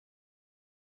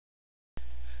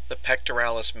The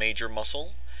pectoralis major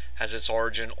muscle has its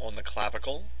origin on the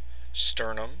clavicle,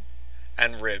 sternum,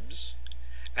 and ribs,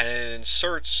 and it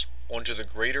inserts onto the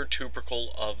greater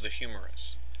tubercle of the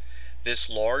humerus. This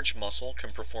large muscle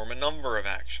can perform a number of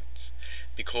actions.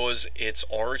 Because its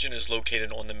origin is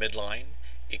located on the midline,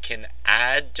 it can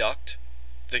adduct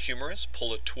the humerus,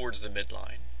 pull it towards the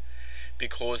midline.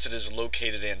 Because it is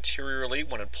located anteriorly,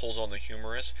 when it pulls on the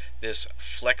humerus, this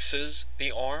flexes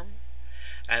the arm,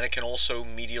 and it can also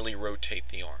medially rotate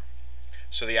the arm.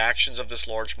 So the actions of this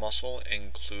large muscle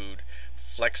include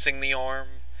flexing the arm,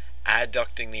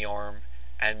 adducting the arm,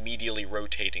 and medially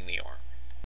rotating the arm.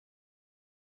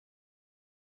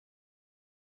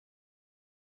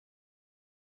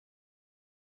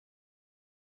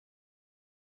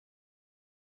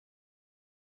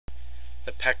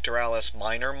 The pectoralis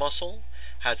minor muscle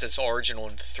has its origin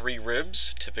on 3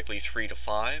 ribs, typically 3 to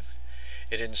 5.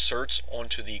 It inserts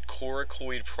onto the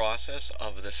coracoid process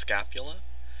of the scapula,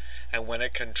 and when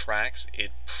it contracts,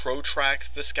 it protracts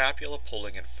the scapula,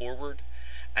 pulling it forward,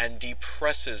 and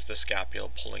depresses the scapula,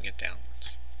 pulling it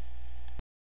downwards.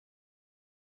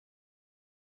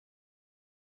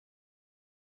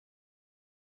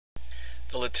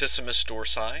 The latissimus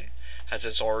dorsi has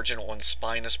its origin on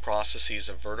spinous processes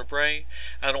of vertebrae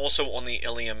and also on the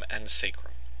ilium and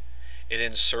sacrum. It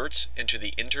inserts into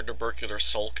the intertubercular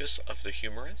sulcus of the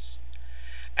humerus,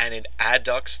 and it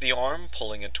adducts the arm,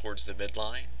 pulling it towards the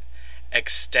midline,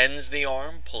 extends the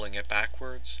arm, pulling it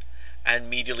backwards,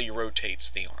 and medially rotates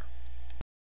the arm.